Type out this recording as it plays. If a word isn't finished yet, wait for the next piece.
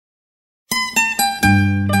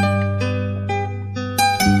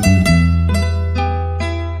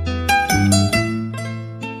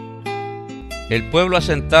El pueblo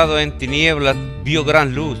asentado en tinieblas vio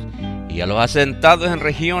gran luz, y a los asentados en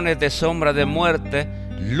regiones de sombra de muerte,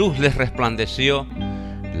 luz les resplandeció.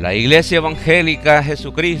 La Iglesia Evangélica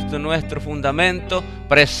Jesucristo, nuestro fundamento,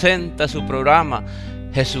 presenta su programa.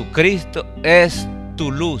 Jesucristo es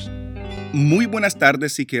tu luz. Muy buenas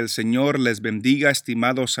tardes y que el Señor les bendiga,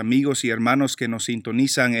 estimados amigos y hermanos que nos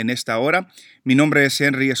sintonizan en esta hora. Mi nombre es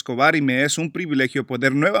Henry Escobar y me es un privilegio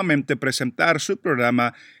poder nuevamente presentar su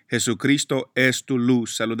programa Jesucristo es tu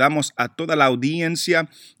luz. Saludamos a toda la audiencia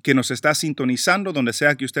que nos está sintonizando, donde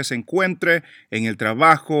sea que usted se encuentre, en el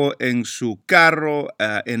trabajo, en su carro,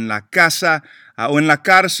 en la casa, o en la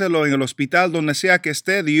cárcel o en el hospital, donde sea que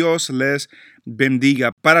esté. Dios les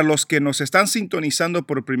bendiga. Para los que nos están sintonizando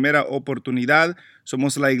por primera oportunidad,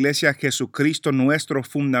 somos la Iglesia Jesucristo, nuestro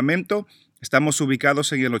fundamento. Estamos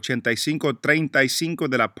ubicados en el 8535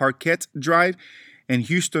 de la Parquet Drive en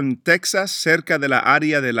Houston, Texas, cerca de la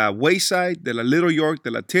área de la Wayside, de la Little York,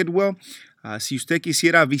 de la Tidwell. Si usted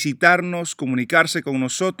quisiera visitarnos, comunicarse con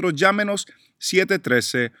nosotros, llámenos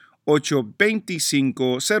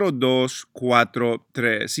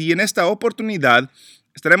 713-825-0243. Y en esta oportunidad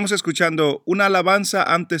estaremos escuchando una alabanza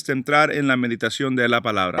antes de entrar en la meditación de la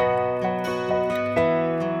palabra.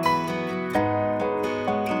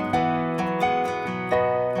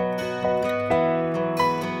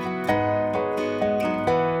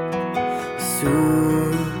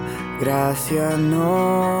 Su gracia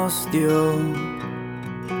nos dio,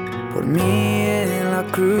 por mí en la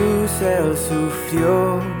cruz Él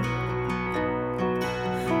sufrió,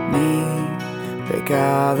 mi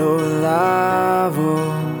pecado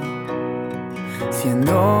lavó,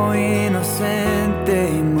 siendo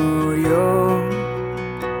inocente murió.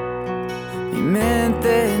 Mi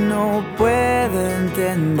mente no puede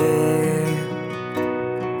entender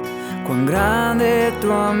cuán grande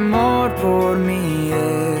tu amor por mí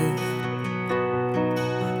es.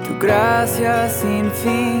 Tu gracia sin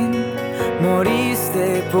fin,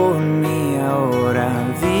 moriste por mí, ahora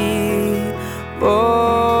vivo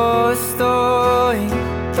estoy,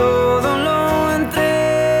 todo lo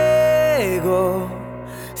entrego.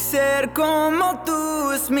 Ser como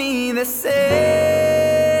tú es mi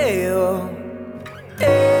deseo,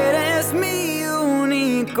 eres mi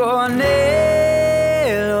único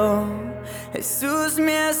anhelo. Jesús,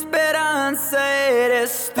 mi esperanza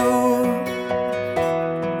eres tú.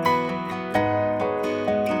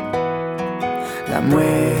 La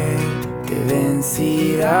muerte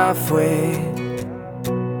vencida fue,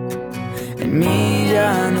 en mí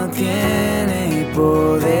ya no tiene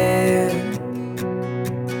poder.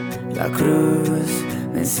 La cruz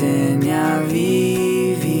me enseña a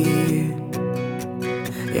vivir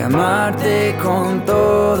y amarte con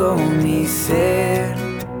todo mi ser.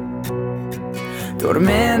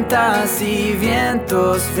 Tormentas y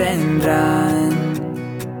vientos vendrán,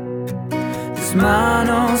 tus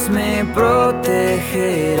manos me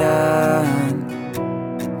protegerán.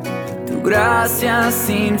 Tu gracia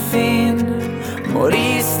sin fin,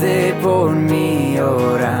 moriste por mí,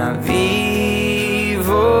 ahora vivo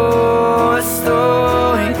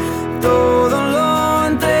estoy, todo lo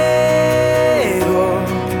entrego.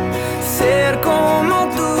 Ser como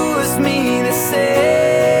tú es mi deseo.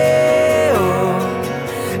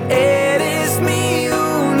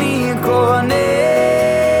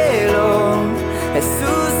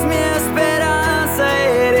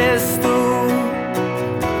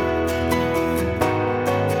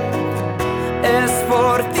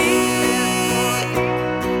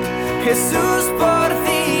 Jesús, por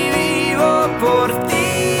ti vivo, por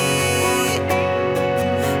ti.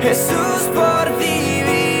 Jesús, por ti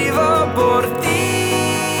vivo, por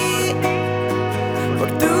ti. Por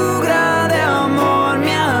tu grande amor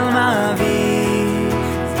mi alma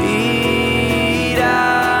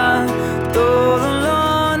vivirá. Todo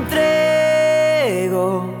lo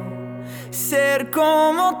entrego. Ser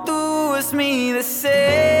como tú es mi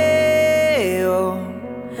deseo.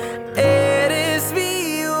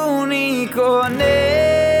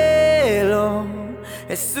 Anhelo.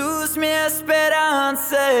 Jesús, mi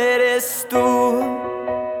esperanza eres tú.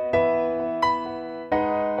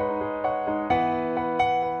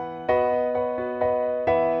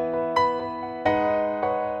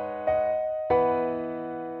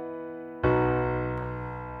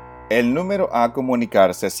 El número a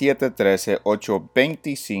comunicarse es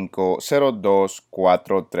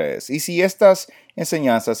 713-825-0243. Y si estas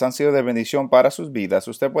enseñanzas han sido de bendición para sus vidas,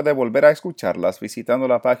 usted puede volver a escucharlas visitando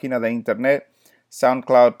la página de internet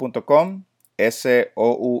soundcloud.com,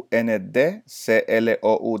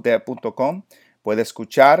 soundcloud.com. Puede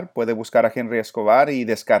escuchar, puede buscar a Henry Escobar y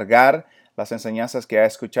descargar las enseñanzas que ha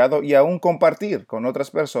escuchado y aún compartir con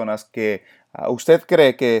otras personas que usted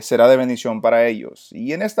cree que será de bendición para ellos.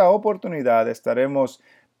 Y en esta oportunidad estaremos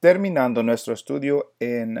terminando nuestro estudio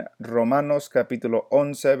en Romanos capítulo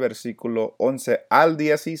 11, versículo 11 al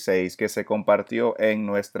 16, que se compartió en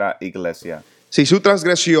nuestra iglesia. Si su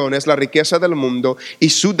transgresión es la riqueza del mundo y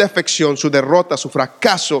su defección, su derrota, su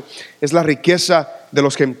fracaso es la riqueza de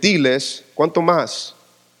los gentiles, ¿cuánto más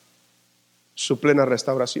su plena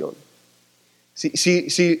restauración?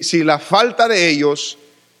 Si la falta de ellos,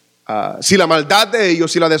 si la maldad de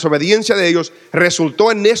ellos, si la desobediencia de ellos resultó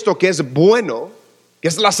en esto que es bueno, que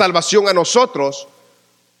es la salvación a nosotros,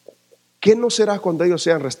 ¿qué no será cuando ellos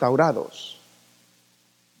sean restaurados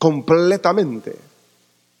completamente?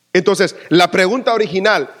 Entonces, la pregunta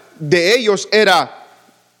original de ellos era,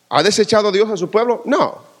 ¿ha desechado Dios a su pueblo?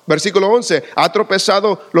 No. Versículo 11, ¿ha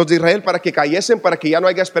tropezado los de Israel para que cayesen, para que ya no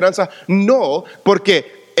haya esperanza? No,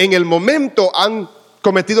 porque en el momento han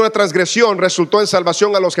cometido una transgresión, resultó en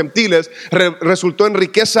salvación a los gentiles, resultó en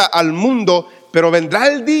riqueza al mundo, pero vendrá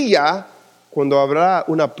el día cuando habrá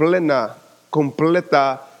una plena,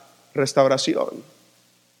 completa restauración.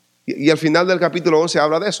 Y al final del capítulo 11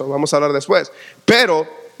 habla de eso, vamos a hablar después.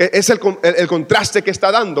 Pero es el contraste que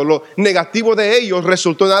está dando. Lo negativo de ellos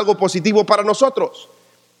resultó en algo positivo para nosotros.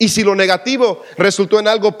 Y si lo negativo resultó en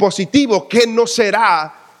algo positivo, ¿qué no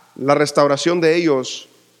será la restauración de ellos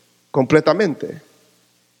completamente?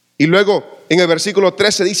 Y luego en el versículo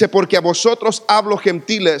 13 dice, porque a vosotros hablo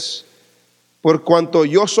gentiles, por cuanto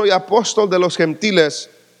yo soy apóstol de los gentiles,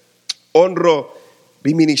 honro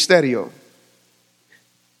mi ministerio.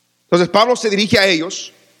 Entonces Pablo se dirige a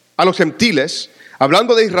ellos, a los gentiles,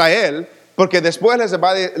 hablando de Israel, porque después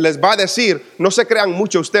les va a decir, no se crean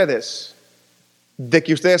mucho ustedes de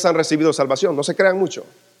que ustedes han recibido salvación, no se crean mucho.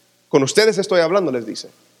 Con ustedes estoy hablando, les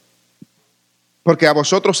dice. Porque a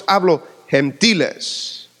vosotros hablo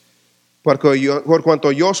gentiles, por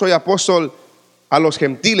cuanto yo soy apóstol a los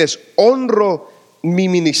gentiles, honro mi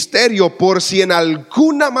ministerio por si en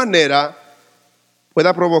alguna manera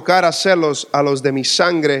pueda provocar a celos a los de mi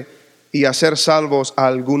sangre y hacer salvos a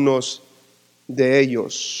algunos de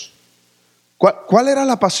ellos. ¿Cuál era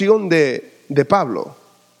la pasión de Pablo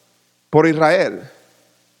por Israel?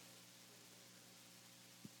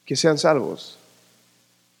 Que sean salvos.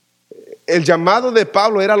 El llamado de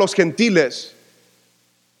Pablo era a los gentiles,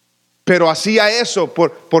 pero hacía eso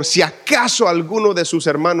por si acaso alguno de sus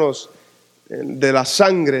hermanos de la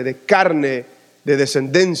sangre, de carne, de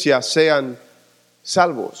descendencia sean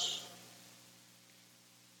salvos.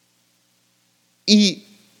 Y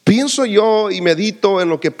pienso yo y medito en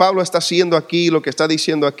lo que Pablo está haciendo aquí, lo que está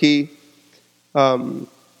diciendo aquí.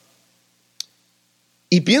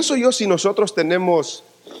 Y pienso yo si nosotros tenemos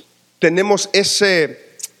ese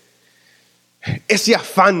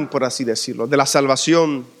afán, por así decirlo, de la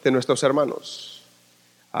salvación de nuestros hermanos.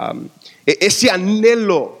 Ese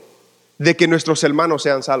anhelo de que nuestros hermanos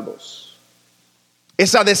sean salvos.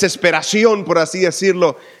 Esa desesperación, por así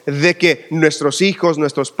decirlo, de que nuestros hijos,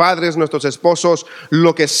 nuestros padres, nuestros esposos,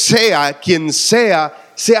 lo que sea, quien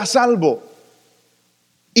sea, sea salvo.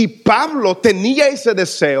 Y Pablo tenía ese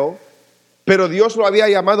deseo, pero Dios lo había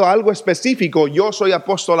llamado a algo específico. Yo soy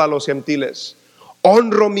apóstol a los gentiles.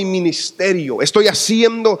 Honro mi ministerio, estoy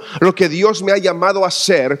haciendo lo que Dios me ha llamado a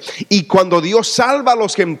hacer. Y cuando Dios salva a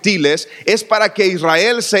los gentiles es para que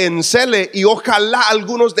Israel se encele y ojalá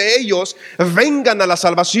algunos de ellos vengan a la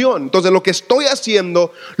salvación. Entonces lo que estoy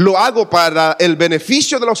haciendo lo hago para el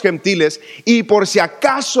beneficio de los gentiles y por si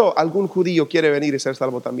acaso algún judío quiere venir y ser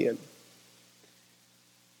salvo también.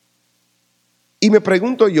 Y me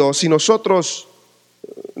pregunto yo, si nosotros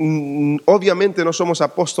obviamente no somos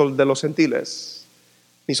apóstoles de los gentiles,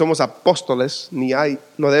 ni somos apóstoles,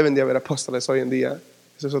 no deben de haber apóstoles hoy en día,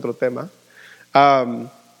 ese es otro tema.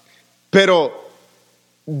 Pero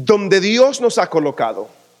donde Dios nos ha colocado,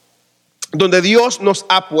 donde Dios nos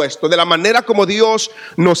ha puesto, de la manera como Dios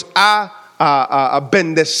nos ha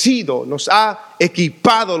bendecido, nos ha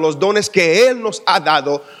equipado, los dones que Él nos ha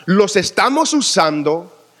dado, los estamos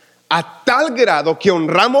usando a tal grado que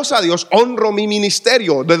honramos a Dios. Honro mi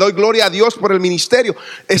ministerio, le doy gloria a Dios por el ministerio.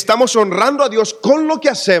 Estamos honrando a Dios con lo que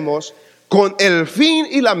hacemos, con el fin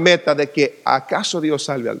y la meta de que acaso Dios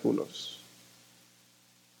salve a algunos.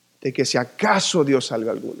 De que si acaso Dios salve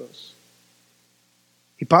a algunos.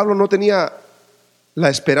 Y Pablo no tenía la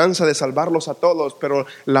esperanza de salvarlos a todos, pero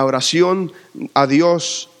la oración a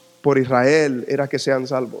Dios por Israel era que sean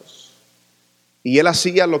salvos. Y él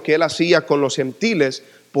hacía lo que él hacía con los gentiles,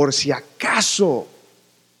 por si acaso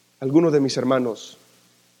algunos de mis hermanos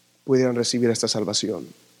pudieran recibir esta salvación.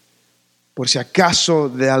 por si acaso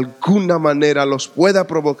de alguna manera los pueda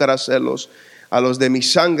provocar a celos a los de mi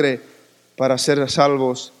sangre, para ser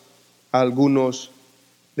salvos a algunos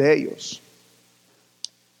de ellos.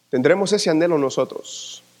 Tendremos ese anhelo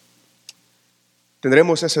nosotros.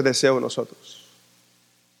 Tendremos ese deseo nosotros.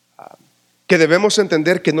 Que debemos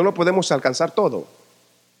entender que no lo podemos alcanzar todo.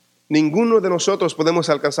 Ninguno de nosotros podemos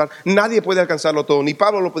alcanzar, nadie puede alcanzarlo todo, ni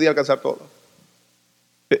Pablo lo podía alcanzar todo.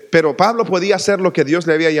 Pero Pablo podía hacer lo que Dios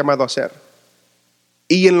le había llamado a hacer.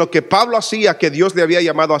 Y en lo que Pablo hacía que Dios le había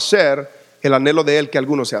llamado a hacer, el anhelo de él que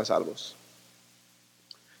algunos sean salvos.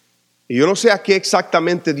 Y yo no sé a qué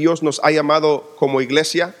exactamente Dios nos ha llamado como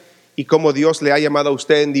iglesia y cómo Dios le ha llamado a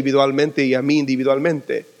usted individualmente y a mí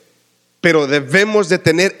individualmente. Pero debemos de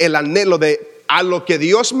tener el anhelo de a lo que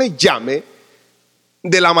Dios me llame,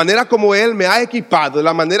 de la manera como Él me ha equipado, de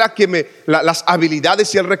la manera que las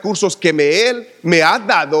habilidades y los recursos que Él me ha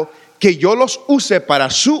dado, que yo los use para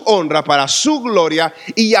su honra, para su gloria,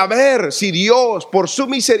 y a ver si Dios, por su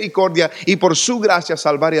misericordia y por su gracia,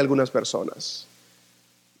 salvará a algunas personas.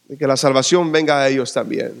 Y que la salvación venga a ellos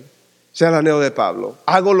también. Sea el anhelo de Pablo.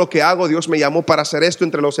 Hago lo que hago, Dios me llamó para hacer esto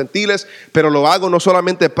entre los gentiles, pero lo hago no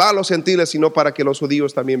solamente para los gentiles, sino para que los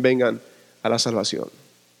judíos también vengan a la salvación.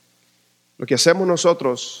 Lo que hacemos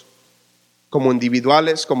nosotros como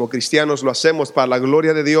individuales, como cristianos, lo hacemos para la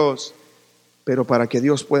gloria de Dios, pero para que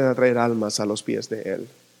Dios pueda traer almas a los pies de Él.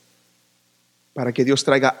 Para que Dios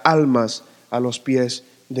traiga almas a los pies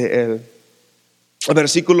de Él. El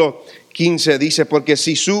versículo 15 dice, porque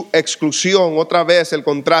si su exclusión, otra vez el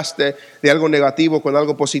contraste de algo negativo con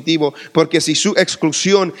algo positivo, porque si su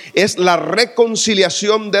exclusión es la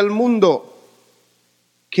reconciliación del mundo,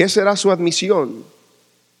 ¿qué será su admisión?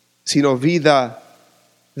 Sino vida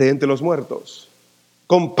de entre los muertos.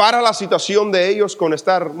 Compara la situación de ellos con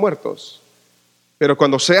estar muertos. Pero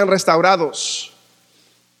cuando sean restaurados,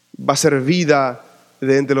 va a ser vida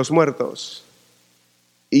de entre los muertos.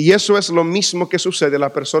 Y eso es lo mismo que sucede a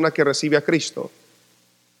la persona que recibe a Cristo,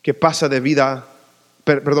 que pasa de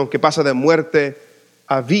que pasa de muerte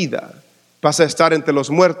a vida. Pasa a estar entre los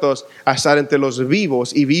muertos a estar entre los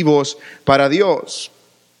vivos, y vivos para Dios.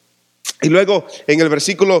 Y luego en el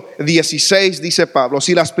versículo 16 dice Pablo,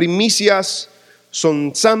 si las primicias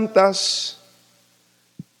son santas,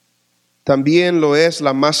 también lo es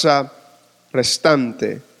la masa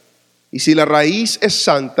restante. Y si la raíz es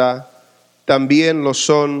santa, también lo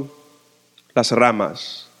son las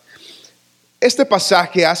ramas. Este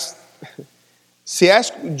pasaje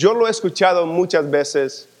yo lo he escuchado muchas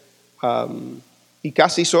veces y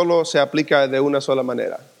casi solo se aplica de una sola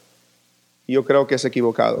manera. Yo creo que es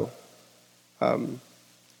equivocado.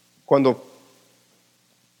 Cuando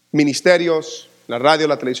ministerios, la radio,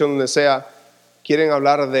 la televisión, donde sea, quieren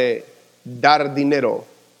hablar de dar dinero,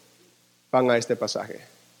 van a este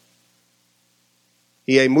pasaje.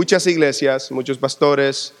 Y hay muchas iglesias, muchos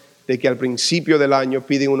pastores, de que al principio del año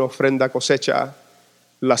piden una ofrenda cosecha,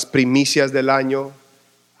 las primicias del año,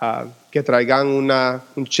 que traigan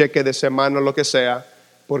un cheque de semana o lo que sea,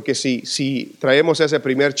 porque si traemos ese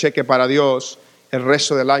primer cheque para Dios, el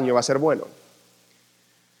resto del año va a ser bueno.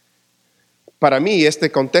 Para mí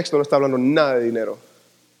este contexto no está hablando nada de dinero.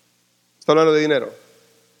 Está hablando de dinero.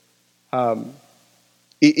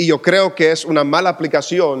 Y yo creo que es una mala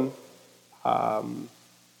aplicación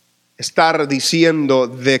estar diciendo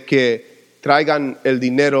de que traigan el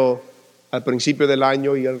dinero al principio del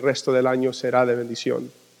año y el resto del año será de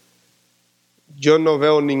bendición. Yo no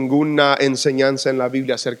veo ninguna enseñanza en la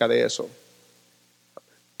Biblia acerca de eso.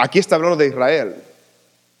 Aquí está hablando de Israel,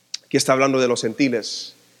 aquí está hablando de los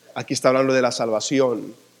gentiles, aquí está hablando de la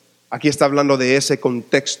salvación, aquí está hablando de ese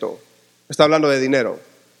contexto, está hablando de dinero.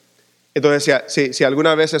 Entonces, si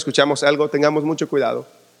alguna vez escuchamos algo, tengamos mucho cuidado,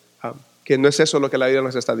 que no es eso lo que la Biblia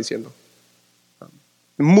nos está diciendo.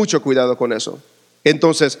 Mucho cuidado con eso.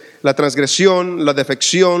 Entonces, la transgresión, la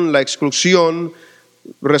defección, la exclusión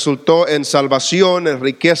resultó en salvación, en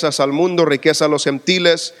riquezas al mundo, riqueza a los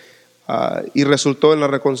gentiles, y resultó en la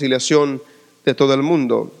reconciliación de todo el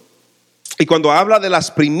mundo. Y cuando habla de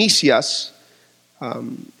las primicias,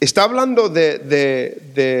 está hablando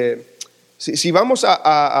si vamos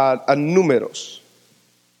a Números,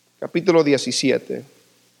 capítulo 17.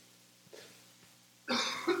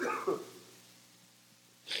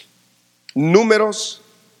 Números,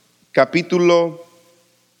 capítulo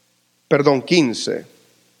 15.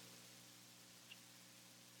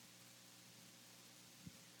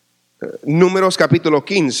 Números, capítulo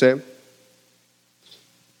 15,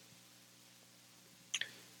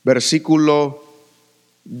 versículo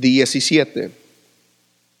 17.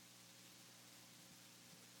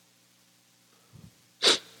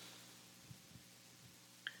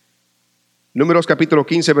 Números capítulo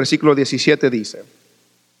 15, versículo 17 dice: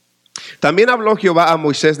 También habló Jehová a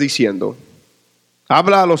Moisés diciendo: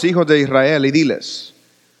 Habla a los hijos de Israel y diles: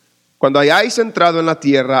 Cuando hayáis entrado en la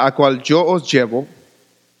tierra a cual yo os llevo,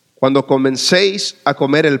 cuando comencéis a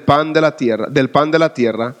comer el pan de la tierra, del pan de la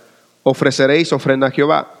tierra, ofreceréis ofrenda a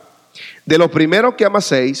Jehová. De lo primero que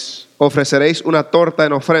amaséis, ofreceréis una torta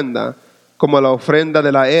en ofrenda, como la ofrenda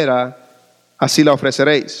de la era, así la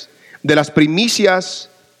ofreceréis. De las primicias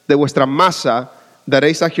de vuestra masa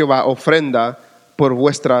daréis a Jehová ofrenda por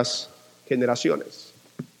vuestras generaciones.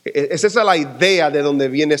 Es esa la idea de donde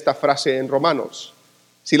viene esta frase en Romanos.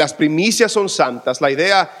 Si las primicias son santas, la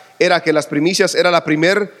idea era que las primicias era la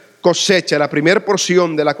primer cosecha, la primer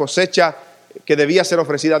porción de la cosecha que debía ser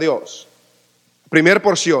ofrecida a Dios. Primer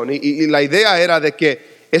porción, y la idea era de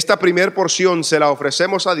que esta primer porción se la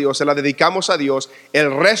ofrecemos a Dios, se la dedicamos a Dios,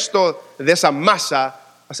 el resto de esa masa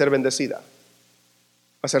va a ser bendecida,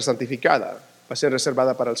 va a ser santificada, va a ser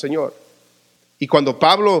reservada para el Señor. Y cuando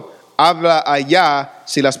Pablo habla allá,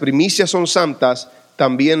 si las primicias son santas,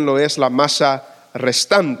 también lo es la masa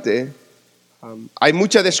restante. Hay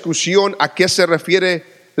mucha discusión a qué se refiere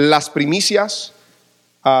las primicias,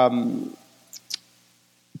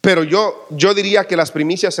 pero yo diría que las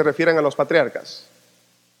primicias se refieren a los patriarcas.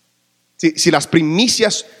 Si las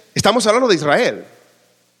primicias, estamos hablando de Israel.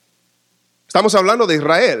 Estamos hablando de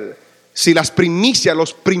Israel. Si las primicias,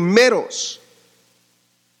 los primeros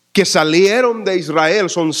que salieron de Israel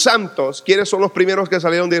son santos, ¿quiénes son los primeros que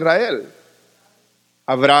salieron de Israel?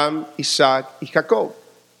 Abraham, Isaac y Jacob.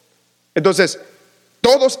 Entonces,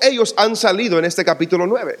 todos ellos han salido en este capítulo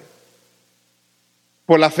 9.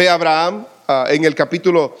 Por la fe Abraham, en el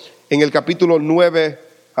capítulo 9,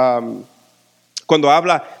 cuando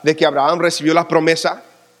habla de que Abraham recibió la promesa,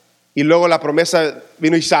 y luego la promesa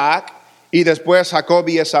vino Isaac, y después Jacob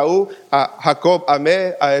y Esaú. Jacob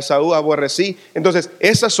amé, a Esaú aborrecí. Entonces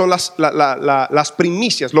esas son las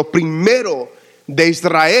primicias, lo primero de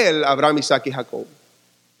Israel, Abraham, Isaac y Jacob.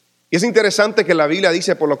 Y es interesante que la Biblia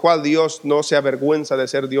dice: por lo cual Dios no se avergüenza de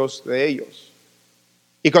ser Dios de ellos.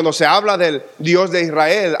 Y cuando se habla del Dios de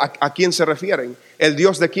Israel, ¿a quién se refieren? ¿El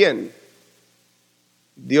Dios de quién?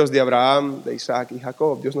 Dios de Abraham, de Isaac y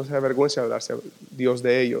Jacob. Dios no se avergüenza de darse Dios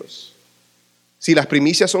de ellos. Si las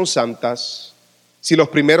primicias son santas, si los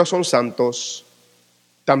primeros son santos,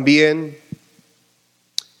 también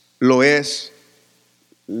lo es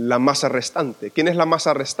la masa restante. ¿Quién es la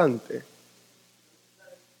masa restante?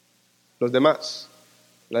 Los demás,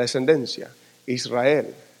 la descendencia,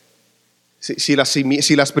 Israel. Si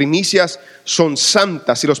las primicias son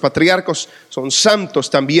santas, si los patriarcas son santos,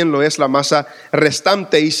 también lo es la masa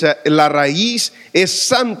restante. Y la raíz es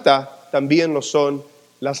santa, también lo son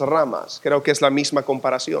las ramas. Creo que es la misma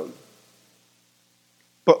comparación.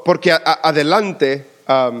 Porque adelante,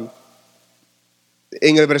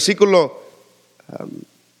 en el versículo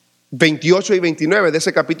 28 y 29 de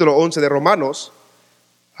ese capítulo 11 de Romanos,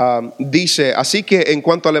 dice: así que en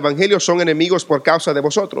cuanto al evangelio son enemigos por causa de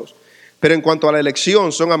vosotros, pero en cuanto a la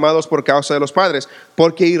elección son amados por causa de los padres,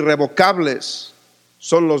 porque irrevocables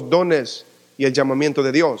son los dones y el llamamiento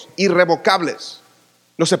de Dios. Irrevocables,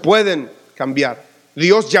 no se pueden cambiar.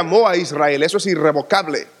 Dios llamó a Israel, eso es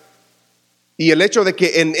irrevocable. Y el hecho de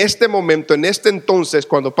que en este momento, en este entonces,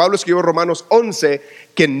 cuando Pablo escribió Romanos 11,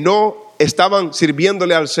 que no estaban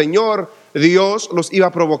sirviéndole al Señor, Dios los iba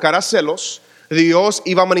a provocar a celos. Dios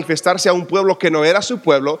iba a manifestarse a un pueblo que no era su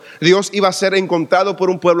pueblo. Dios iba a ser encontrado por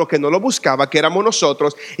un pueblo que no lo buscaba, que éramos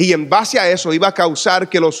nosotros. Y en base a eso iba a causar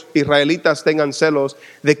que los israelitas tengan celos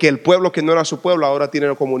de que el pueblo que no era su pueblo ahora tiene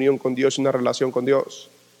una comunión con Dios, una relación con Dios.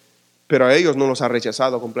 Pero a ellos no los ha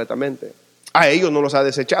rechazado completamente. A ellos no los ha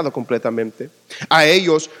desechado completamente. A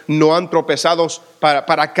ellos no han tropezado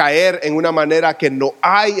para caer en una manera que no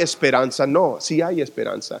hay esperanza. No, sí hay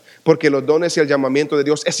esperanza. Porque los dones y el llamamiento de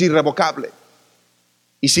Dios es irrevocable.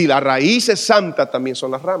 Y si la raíz es santa, también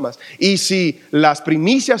son las ramas. Y si las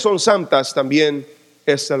primicias son santas, también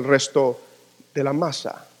es el resto de la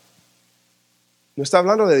masa. No está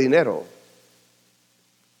hablando de dinero.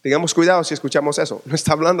 Tengamos cuidado si escuchamos eso. No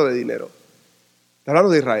está hablando de dinero. Está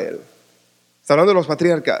hablando de Israel. Está hablando de los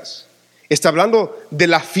patriarcas. Está hablando de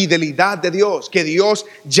la fidelidad de Dios. Que Dios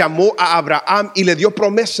llamó a Abraham y le dio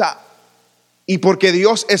promesa. Y porque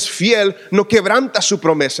Dios es fiel, no quebranta su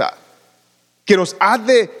promesa. Que nos ha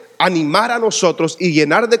de animar a nosotros y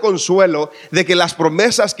llenar de consuelo de que las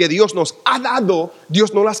promesas que Dios nos ha dado,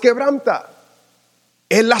 Dios no las quebranta.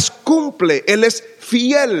 Él las cumple, Él es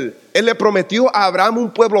fiel. Él le prometió a Abraham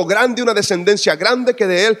un pueblo grande, una descendencia grande, que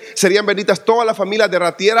de él serían benditas todas las familias de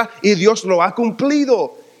la tierra, y Dios lo ha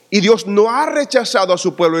cumplido. Y Dios no ha rechazado a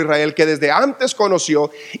su pueblo Israel que desde antes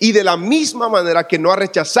conoció, y de la misma manera que no ha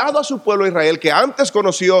rechazado a su pueblo Israel que antes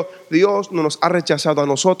conoció, Dios no nos ha rechazado a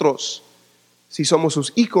nosotros si somos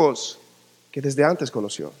sus hijos que desde antes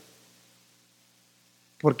conoció.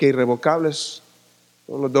 Porque irrevocables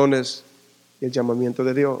son los dones y el llamamiento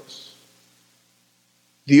de Dios.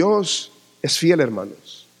 Dios es fiel,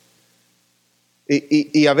 hermanos.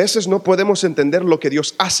 Y a veces no podemos entender lo que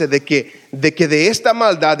Dios hace, de que de esta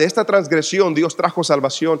maldad, de esta transgresión, Dios trajo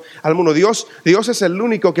salvación al mundo. Dios es el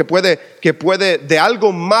único que puede de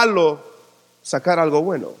algo malo sacar algo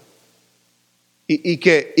bueno. Y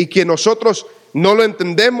que nosotros no lo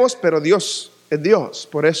entendemos, pero Dios es Dios,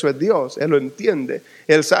 por eso es Dios. Él lo entiende.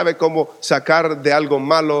 Él sabe cómo sacar de algo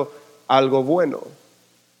malo algo bueno.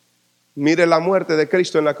 Mire la muerte de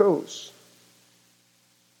Cristo en la cruz.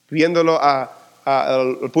 Viéndolo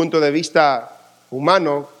al punto de vista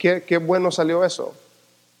humano, qué bueno salió eso.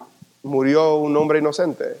 Murió un hombre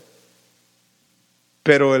inocente,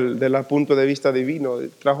 pero desde el punto de vista divino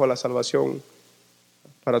trajo la salvación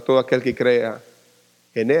para todo aquel que crea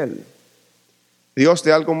en Él. Dios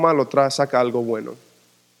de algo malo saca algo bueno.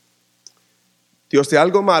 Dios de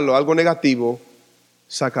algo malo, algo negativo,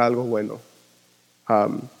 saca algo bueno.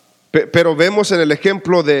 Pero vemos en el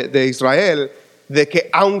ejemplo de Israel, de que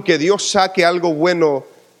aunque Dios saque algo bueno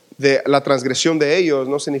de la transgresión de ellos,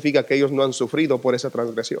 no significa que ellos no han sufrido por esa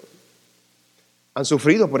transgresión. Han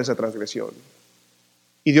sufrido por esa transgresión.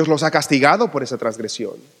 Y Dios los ha castigado por esa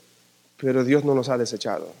transgresión. Pero Dios no los ha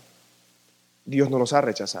desechado. Dios no los ha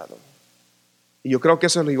rechazado. Y yo creo que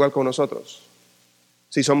eso es lo igual con nosotros.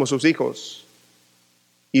 Si somos sus hijos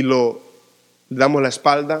y le damos la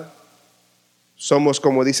espalda, somos,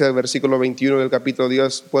 como dice el versículo 21 del capítulo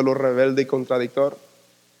 10, pueblo rebelde y contradictor,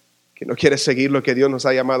 que no quiere seguir lo que Dios nos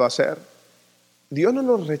ha llamado a hacer. Dios no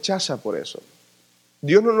nos rechaza por eso.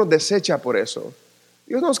 Dios no nos desecha por eso.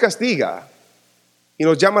 Dios nos castiga y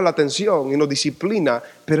nos llama la atención y nos disciplina,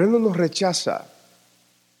 pero Él no nos rechaza.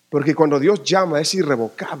 Porque cuando Dios llama es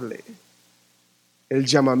irrevocable. El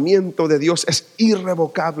llamamiento de Dios es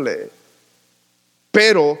irrevocable.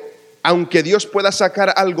 Pero aunque Dios pueda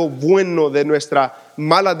sacar algo bueno de nuestras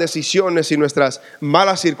malas decisiones y nuestras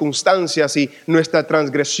malas circunstancias y nuestras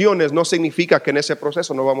transgresiones, no significa que en ese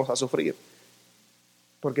proceso no vamos a sufrir.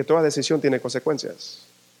 Porque toda decisión tiene consecuencias.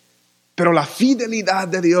 Pero la fidelidad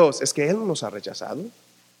de Dios es que Él no nos ha rechazado.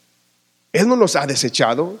 Él no nos ha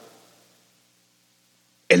desechado.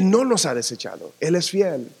 Él no nos ha desechado. Él es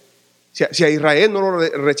fiel. Si a Israel no lo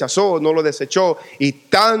rechazó, no lo desechó, y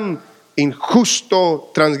tan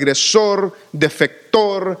injusto, transgresor,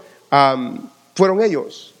 defector fueron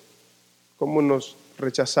ellos, ¿cómo nos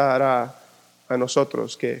rechazará a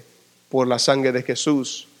nosotros que por la sangre de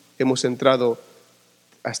Jesús hemos entrado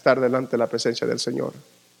a estar delante de la presencia del Señor?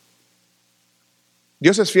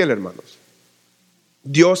 Dios es fiel, hermanos.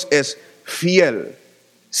 Dios es fiel.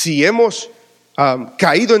 Si hemos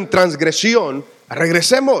caído en transgresión,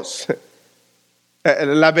 regresemos.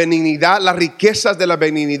 La benignidad, las riquezas de la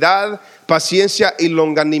benignidad, paciencia y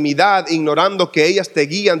longanimidad, ignorando que ellas te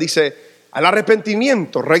guían, dice, al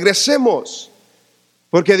arrepentimiento, regresemos.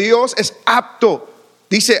 Porque Dios es apto.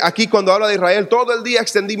 Dice aquí cuando habla de Israel, todo el día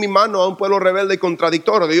extendí mi mano a un pueblo rebelde y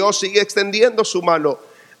contradictorio. Dios sigue extendiendo su mano.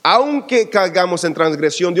 Aunque caigamos en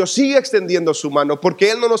transgresión, Dios sigue extendiendo su mano,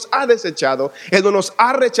 porque Él no nos ha desechado, Él no nos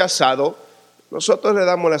ha rechazado. Nosotros le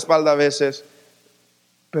damos la espalda a veces,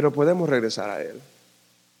 pero podemos regresar a Él.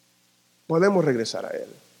 Podemos regresar a Él.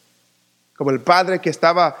 Como el padre que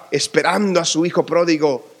estaba esperando a su hijo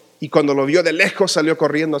pródigo y cuando lo vio de lejos salió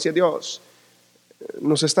corriendo hacia Dios.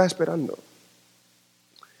 Nos está esperando.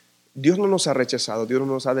 Dios no nos ha rechazado, Dios no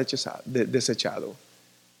nos ha desechado.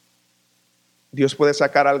 Dios puede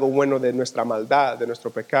sacar algo bueno de nuestra maldad, de nuestro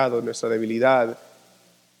pecado, de nuestra debilidad,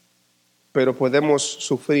 pero podemos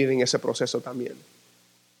sufrir en ese proceso también.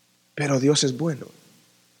 Pero Dios es bueno.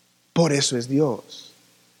 Por eso es Dios.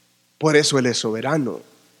 Por eso Él es soberano.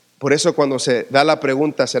 Por eso cuando se da la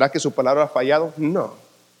pregunta, ¿será que su palabra ha fallado? No,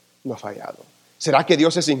 no ha fallado. ¿Será que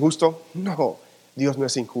Dios es injusto? No, Dios no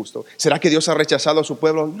es injusto. ¿Será que Dios ha rechazado a su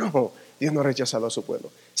pueblo? No, Dios no ha rechazado a su pueblo.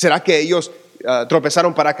 ¿Será que ellos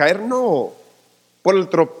tropezaron para caer? No. Por el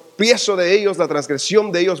tropiezo de ellos, la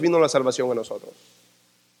transgresión de ellos, vino la salvación a nosotros.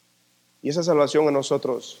 Y esa salvación a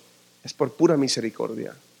nosotros es por pura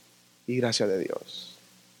misericordia y gracia de Dios.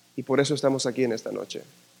 Y por eso estamos aquí en esta noche.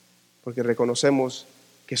 Porque reconocemos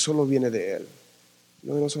que solo viene de Él,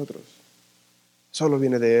 no de nosotros. Solo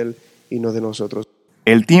viene de Él y no de nosotros.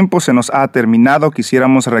 El tiempo se nos ha terminado.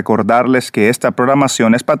 Quisiéramos recordarles que esta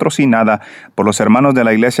programación es patrocinada por los hermanos de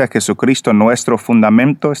la Iglesia Jesucristo Nuestro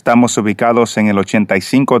Fundamento. Estamos ubicados en el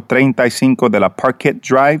 8535 de la Parquet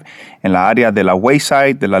Drive, en la área de la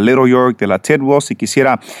Wayside, de la Little York, de la Tidwell. Si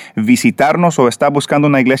quisiera visitarnos o está buscando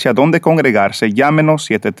una iglesia donde congregarse, llámenos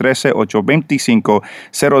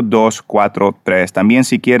 713-825-0243. También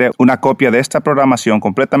si quiere una copia de esta programación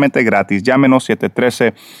completamente gratis, llámenos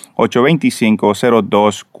 713-825-0243.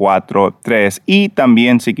 Y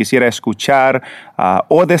también si quisiera escuchar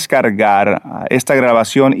o descargar esta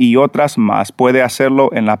grabación y otras más, puede hacerlo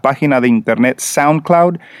en la página de internet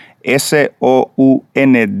SoundCloud,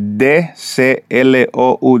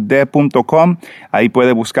 soundcloud.com. Ahí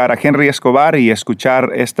puede buscar a Henry Escobar y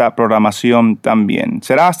escuchar esta programación también.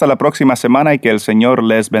 Será hasta la próxima semana y que el Señor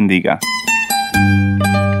les bendiga.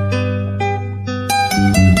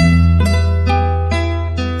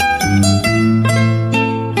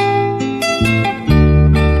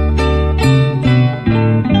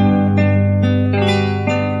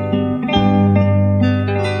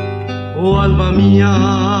 Alma mía,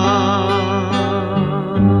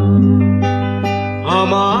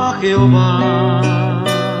 ama a Jehová,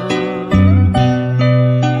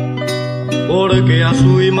 porque a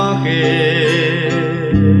su imagen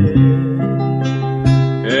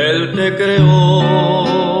Él te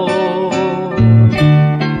creó,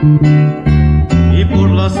 y por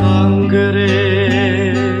la sangre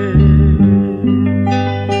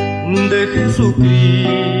de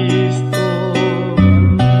Jesucristo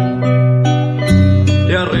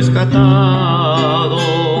rescatado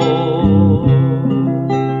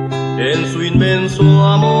en su inmenso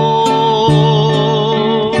amor.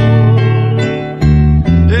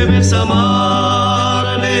 Debes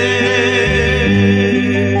amarle,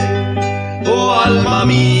 oh alma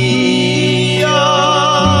mía,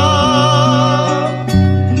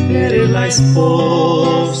 eres la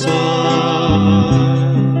esposa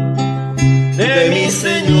de mi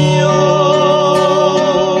Señor.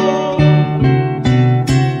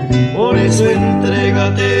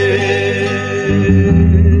 Entrégate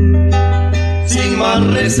sin más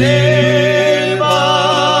reservas,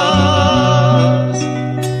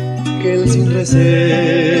 que Él sin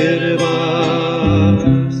reservas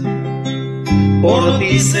por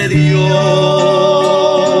ti se dio.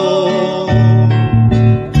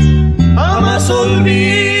 Jamás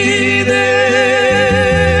olvides,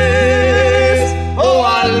 oh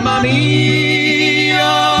alma mía,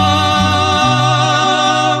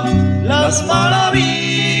 las maravillas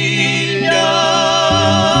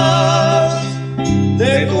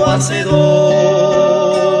de tu Hacedor,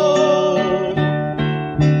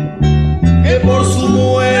 que por su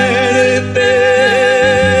muerte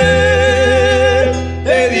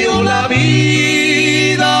te dio la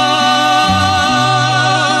vida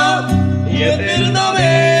y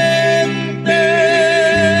eternamente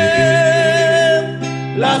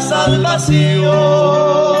la salvación.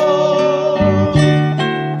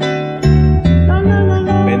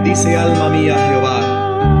 Bendice alma mía Jehová,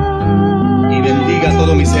 y bendiga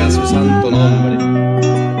todo mi ser su santo nombre.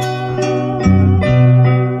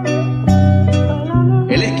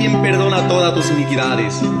 Él es quien perdona todas tus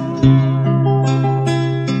iniquidades,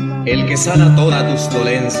 el que sana todas tus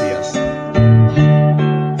dolencias,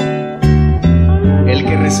 el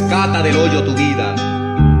que rescata del hoyo tu vida,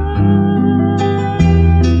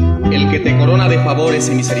 el que te corona de favores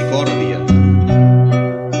y misericordia,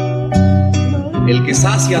 el que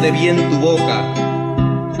sacia de bien tu boca,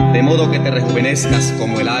 de modo que te rejuvenezcas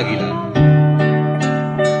como el águila.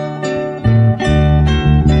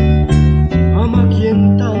 Ama a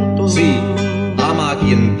quien tanto, sí, ama a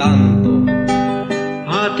quien tanto,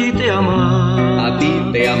 a ti te ama, a ti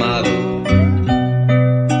te he amado.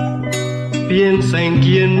 Piensa en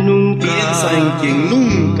quien nunca, piensa en quien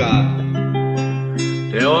nunca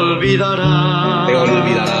te olvidará, te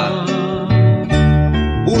olvidará.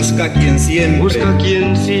 Busca quien siempre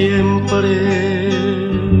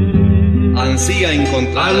ansía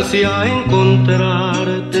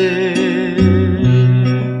encontrarte.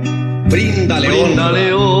 Bríndale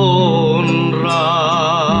honra,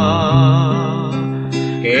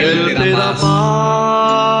 que Él te da paz.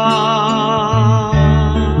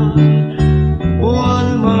 Oh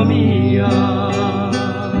alma mía,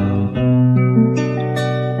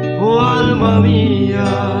 oh alma mía,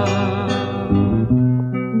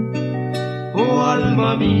 oh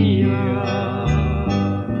alma mía.